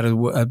about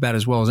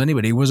as well as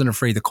anybody. He wasn't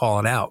afraid to call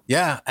it out.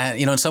 Yeah. And,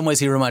 in some ways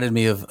he reminded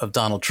me of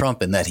Donald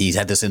Trump in that he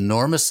had this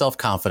enormous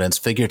self-confidence,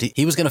 figured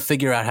he was going to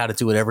figure out how to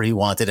do whatever he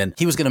wanted and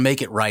he was going to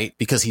make it right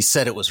because he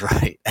said it was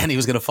right. And he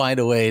was going to find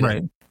a way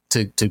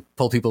to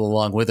pull people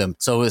along with him.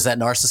 So is that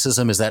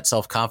narcissism? Is that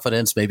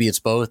self-confidence? Maybe it's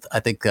both. I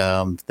think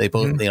they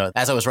both,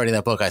 as I was writing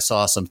that book, I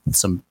saw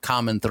some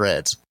common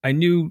threads. I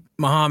knew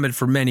Muhammad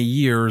for many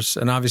years,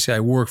 and obviously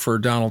I worked for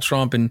Donald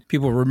Trump, and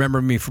people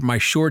remember me from my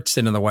short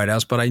stint in the White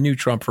House, but I knew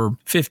Trump for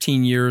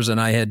 15 years, and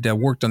I had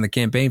worked on the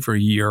campaign for a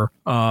year.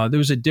 There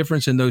was a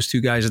difference in those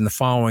two guys in the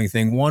following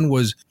thing. One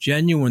was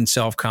genuine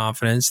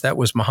self-confidence. That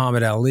was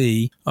Muhammad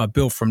Ali,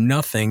 built from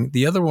nothing.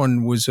 The other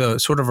one was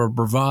sort of a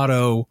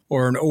bravado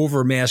or an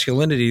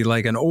over-masculinity,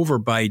 like an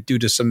overbite due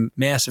to some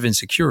massive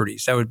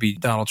insecurities. That would be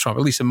Donald Trump,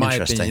 at least in my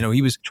opinion.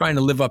 He was trying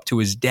to live up to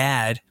his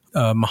dad.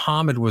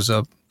 Muhammad was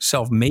a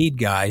self-made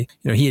guy.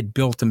 He had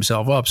built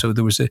himself up. So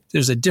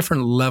there's a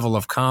different level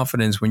of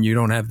confidence when you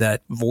don't have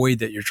that void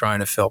that you're trying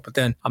to fill. But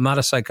then I'm not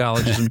a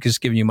psychologist. I'm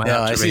just giving you my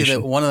observation. I see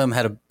that one of them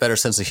had a better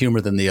sense of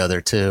humor than the other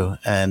too.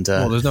 And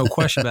well, there's no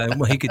question about it.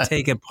 Well, he could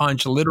take a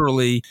punch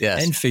literally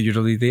and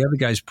figuratively. The other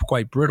guy's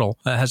quite brittle,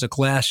 has a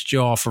glass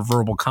jaw for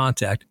verbal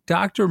contact.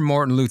 Dr.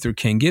 Martin Luther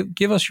King,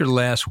 give us your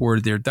last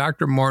word there.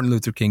 Dr. Martin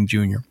Luther King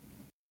Jr.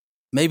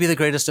 Maybe the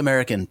greatest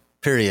American,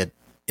 period.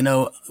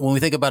 When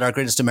we think about our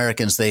greatest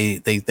Americans,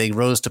 they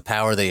rose to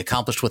power. They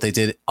accomplished what they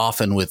did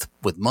often with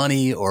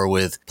money or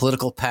with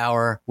political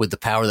power, with the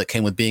power that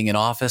came with being in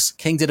office.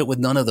 King did it with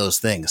none of those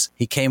things.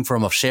 He came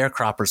from a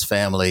sharecropper's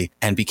family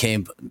and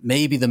became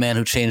maybe the man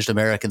who changed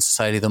American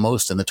society the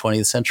most in the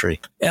 20th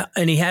century. Yeah,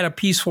 and he had a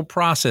peaceful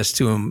process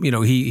to him.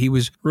 He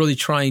was really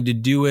trying to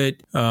do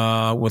it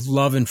with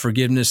love and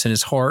forgiveness in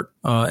his heart,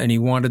 and he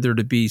wanted there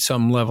to be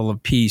some level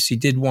of peace. He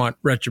did want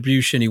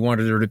retribution. He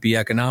wanted there to be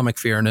economic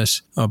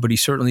fairness, but he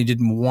certainly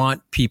didn't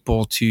want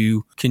people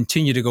to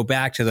continue to go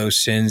back to those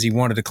sins. He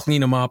wanted to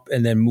clean them up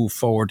and then move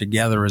forward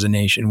together as a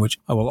nation, which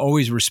I will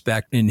always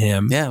respect in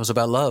him. Yeah, it was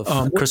about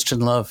love, Christian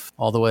love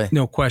all the way.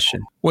 No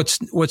question.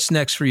 What's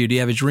next for you? Do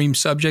you have a dream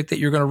subject that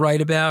you're going to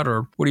write about,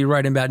 or what are you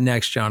writing about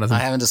next, Jonathan? I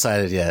haven't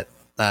decided yet.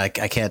 I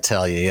can't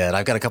tell you yet.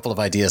 I've got a couple of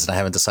ideas and I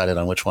haven't decided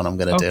on which one I'm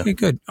going to do. Okay,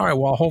 good. All right.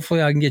 Well,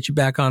 hopefully I can get you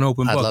back on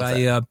Open Book.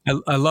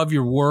 I love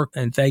your work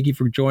and thank you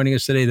for joining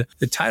us today.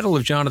 The title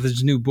of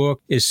Jonathan's new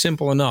book is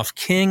simple enough,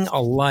 King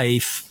a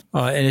Life.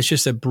 And it's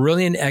just a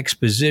brilliant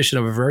exposition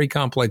of a very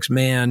complex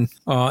man.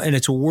 And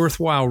it's a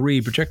worthwhile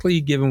read,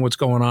 particularly given what's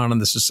going on in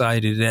the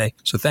society today.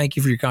 So thank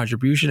you for your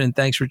contribution and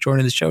thanks for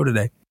joining the show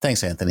today.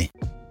 Thanks, Anthony.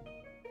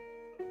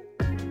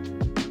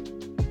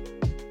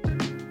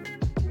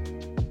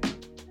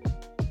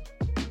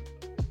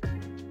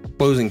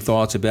 closing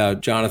thoughts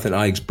about Jonathan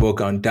Eicke's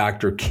book on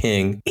Dr.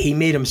 King. He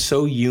made him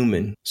so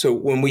human. So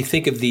when we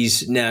think of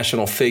these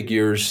national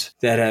figures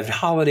that have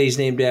holidays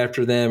named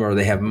after them or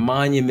they have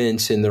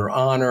monuments in their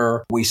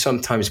honor, we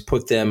sometimes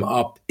put them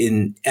up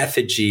in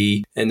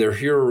effigy and their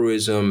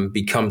heroism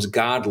becomes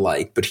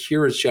godlike. But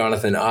here is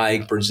Jonathan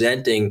Eicke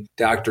presenting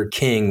Dr.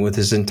 King with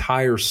his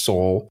entire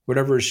soul,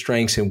 whatever his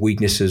strengths and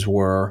weaknesses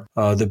were,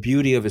 the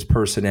beauty of his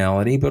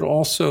personality, but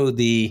also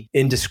the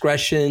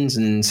indiscretions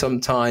and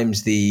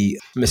sometimes the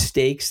mistakes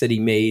that he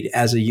made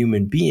as a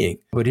human being.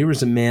 But here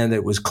was a man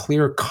that was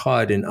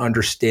clear-cut in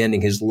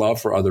understanding his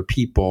love for other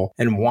people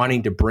and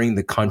wanting to bring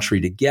the country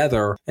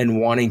together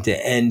and wanting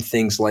to end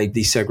things like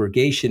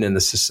desegregation in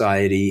the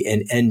society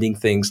and ending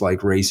things like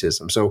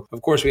racism. So,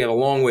 of course, we have a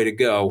long way to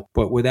go,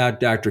 but without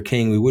Dr.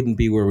 King, we wouldn't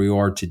be where we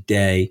are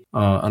today.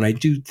 And I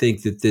do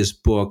think that this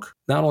book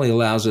not only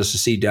allows us to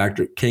see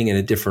Dr. King in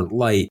a different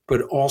light,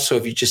 but also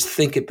if you just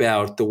think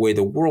about the way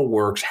the world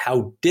works,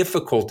 how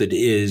difficult it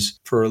is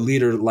for a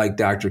leader like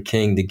Dr.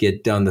 King to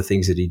get done the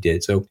things that he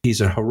did. So he's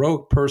a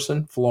heroic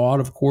person, flawed,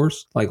 of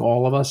course, like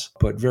all of us,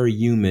 but very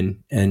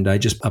human. And I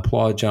just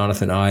applaud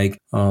Jonathan Eicke.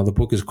 The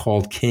book is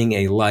called King,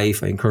 A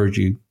Life. I encourage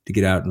you to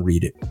get out and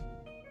read it.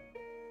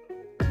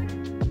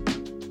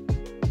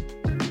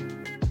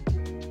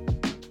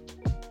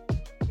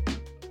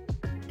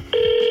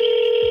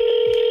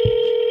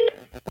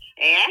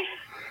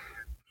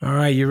 All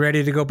right, you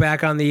ready to go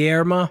back on the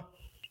air, Ma?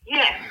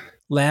 Yes.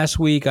 Last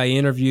week, I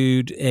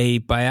interviewed a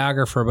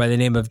biographer by the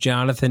name of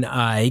Jonathan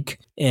Eicke,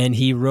 and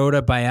he wrote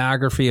a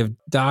biography of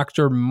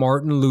Dr.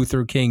 Martin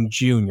Luther King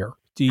Jr.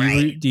 Do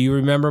you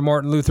remember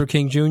Martin Luther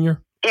King Jr.?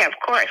 Yeah, of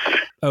course.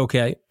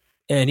 Okay.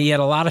 And he had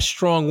a lot of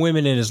strong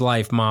women in his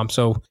life, Mom,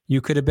 so you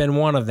could have been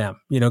one of them,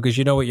 because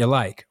you know what you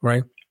like,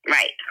 right?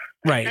 Right.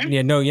 Right. Mm-hmm.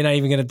 Yeah, no, you're not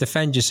even going to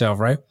defend yourself,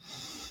 right?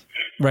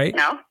 Right?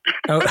 No.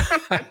 Oh.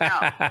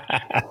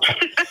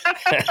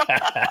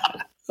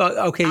 No.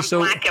 Okay, I'm so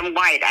black and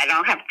white. I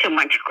don't have too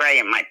much gray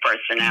in my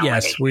personality.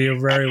 yes, we are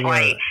very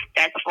aware.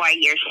 That's why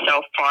you're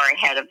so far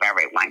ahead of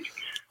everyone.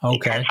 Okay.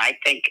 Because I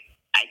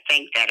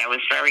think that I was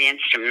very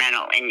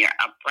instrumental in your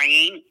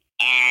upbringing,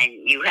 and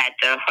you had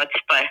the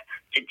chutzpah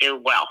to do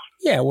well.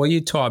 Yeah, well,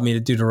 you taught me to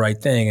do the right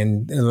thing,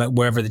 and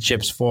wherever the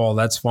chips fall,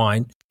 that's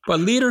fine. But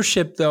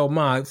leadership, though,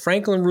 Ma,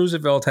 Franklin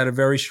Roosevelt had a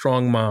very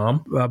strong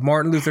mom.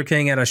 Martin Luther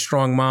King had a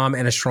strong mom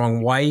and a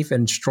strong wife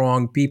and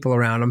strong people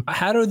around him.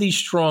 How do these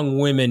strong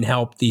women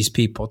help these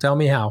people? Tell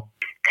me how.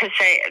 Because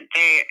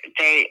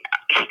they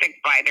stick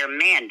by their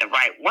man the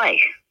right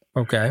way.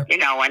 Okay.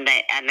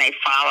 And they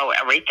follow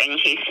everything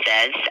he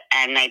says,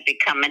 and they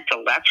become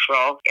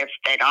intellectual. If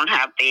they don't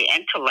have the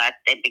intellect,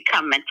 they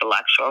become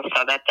intellectual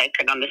so that they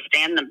can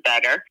understand them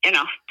better.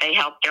 They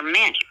help their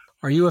men.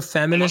 Are you a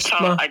feminist,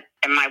 Ma?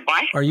 Am I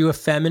what? Are you a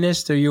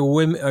feminist? Are you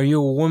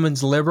a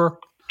woman's liber?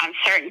 On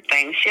certain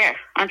things, yeah.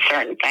 On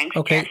certain things.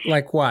 Okay, yes.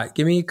 Like what?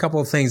 Give me a couple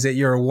of things that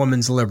you're a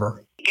woman's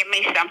liber. Give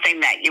me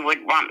something that you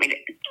would want me to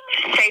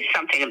say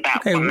something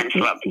about women's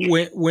love.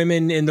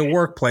 Women in the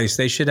workplace,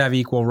 they should have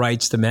equal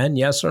rights to men,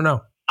 yes or no?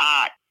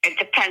 It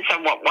depends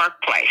on what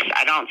workplace.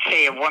 I don't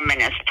see a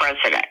woman as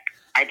president.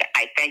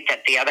 I think that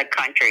the other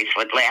countries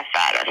would laugh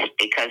at us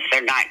because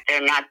they're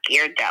not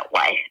geared that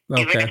way.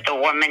 Okay. Even if the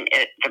woman,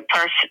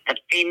 the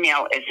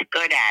female is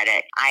good at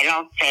it, I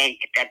don't think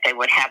that they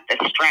would have the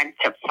strength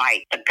to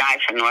fight the guy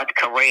from North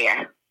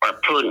Korea or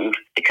Putin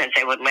because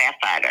they would laugh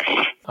at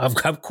us.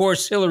 Of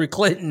course, Hillary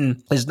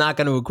Clinton is not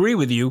going to agree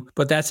with you,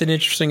 but that's an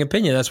interesting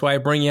opinion. That's why I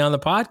bring you on the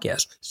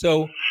podcast.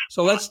 So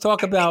let's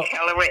talk about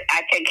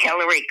I think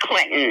Hillary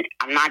Clinton,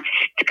 I'm not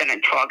going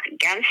to talk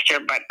against her,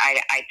 but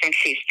I think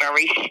she's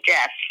very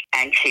stiff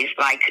and she's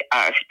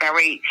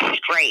very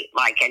straight,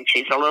 and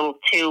she's a little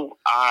too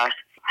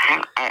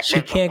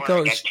she can't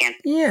go.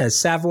 Yeah,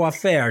 savoir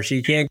faire.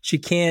 She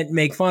can't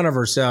make fun of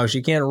herself.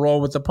 She can't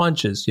roll with the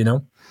punches.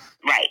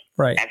 Right.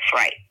 Right. That's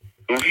right.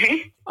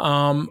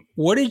 Mm-hmm.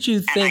 What did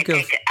you think of?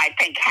 I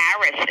think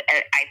Harris.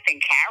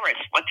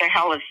 What the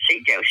hell does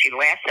she do? She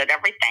laughs at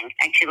everything,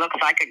 and she looks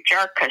like a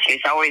jerk because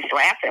she's always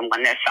laughing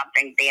when there's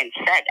something being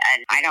said.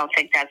 And I don't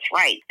think that's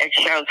right. It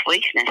shows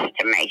weakness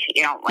to me.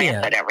 You don't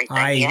laugh at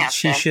everything.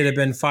 She should have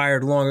been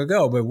fired long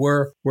ago. But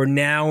we're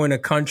now in a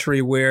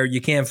country where you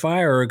can't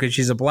fire her because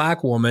she's a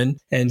black woman,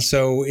 and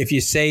so if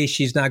you say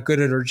she's not good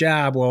at her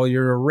job, well,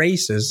 you're a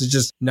racist. It's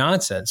just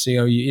nonsense.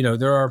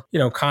 There are.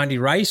 Condi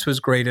Rice was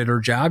great at her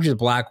job. She's a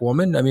black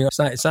woman. I mean,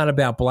 it's not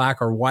about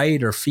black or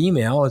white or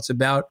female. It's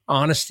about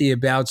honesty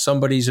about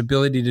somebody's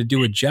ability to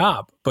do a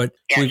job. But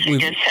you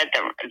just said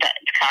that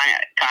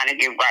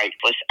Condi Rice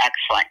was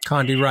excellent.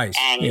 Condi Rice,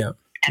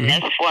 And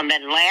this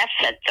woman laughs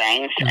at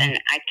things, and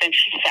I think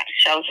she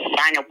shows a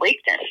sign of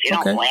weakness. You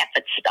don't laugh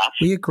at stuff.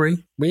 We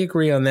agree. We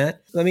agree on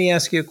that. Let me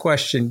ask you a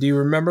question. Do you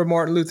remember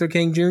Martin Luther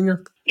King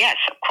Jr.? Yes,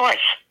 of course.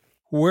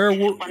 He's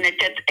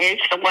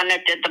the one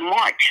that did the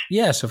march.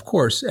 Yes, of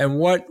course. And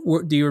what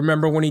do you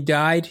remember when he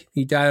died?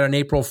 He died on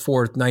April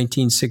 4th,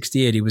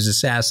 1968. He was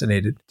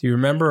assassinated. Do you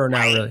remember or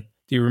not really?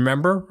 Do you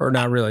remember or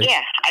not really?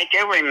 Yeah, I I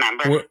do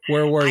remember.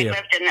 Where were you? I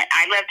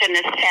lived in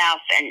this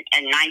house in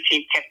 1957.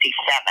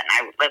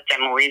 I lived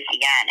in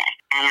Louisiana,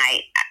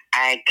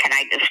 and can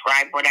I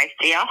describe what I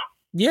feel?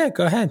 Yeah,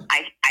 go ahead.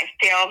 I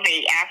feel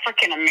the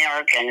African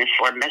Americans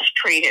were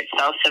mistreated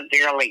so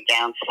severely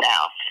down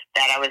south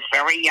that I was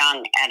very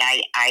young, and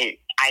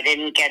I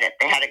didn't get it.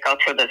 They had to go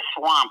through the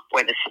swamp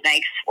where the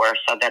snakes were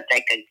so that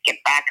they could get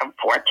back and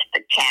forth to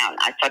the town.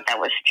 I thought that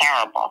was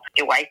terrible.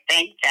 Do I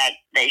think that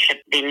they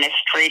should be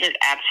mistreated?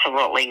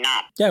 Absolutely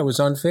not. Yeah, it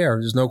was unfair.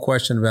 There's no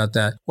question about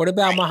that. What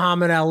about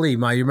Muhammad Ali,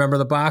 Ma? You remember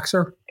the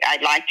boxer? I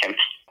liked him.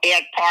 He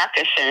had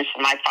Parkinson's.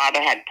 My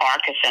father had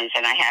Parkinson's,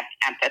 and I have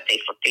empathy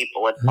for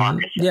people with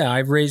Parkinson's. Yeah,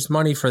 I've raised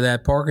money for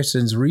that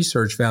Parkinson's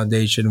Research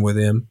Foundation with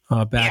him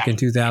back in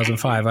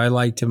 2005. I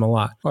liked him a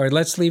lot. All right,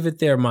 let's leave it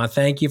there, Ma.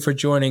 Thank you for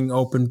joining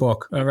Open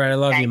Book. All right, I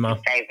love you, Ma.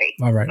 Baby.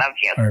 All right. Love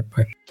you. All right,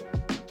 bye.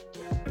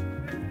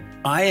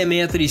 I am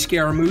Anthony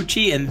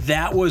Scaramucci, and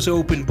that was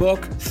Open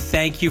Book.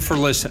 Thank you for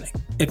listening.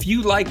 If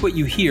you like what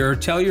you hear,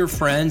 tell your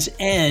friends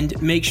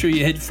and make sure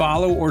you hit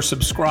follow or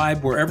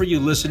subscribe wherever you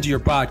listen to your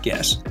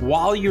podcast.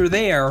 While you're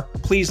there,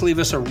 please leave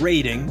us a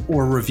rating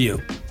or review.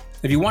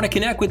 If you want to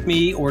connect with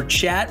me or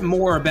chat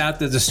more about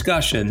the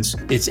discussions,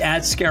 it's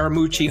at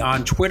Scaramucci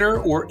on Twitter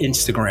or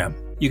Instagram.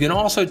 You can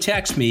also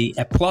text me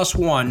at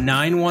 +1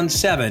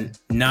 917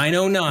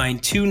 909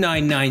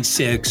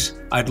 2996.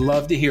 I'd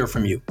love to hear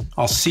from you.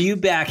 I'll see you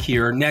back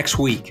here next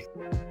week.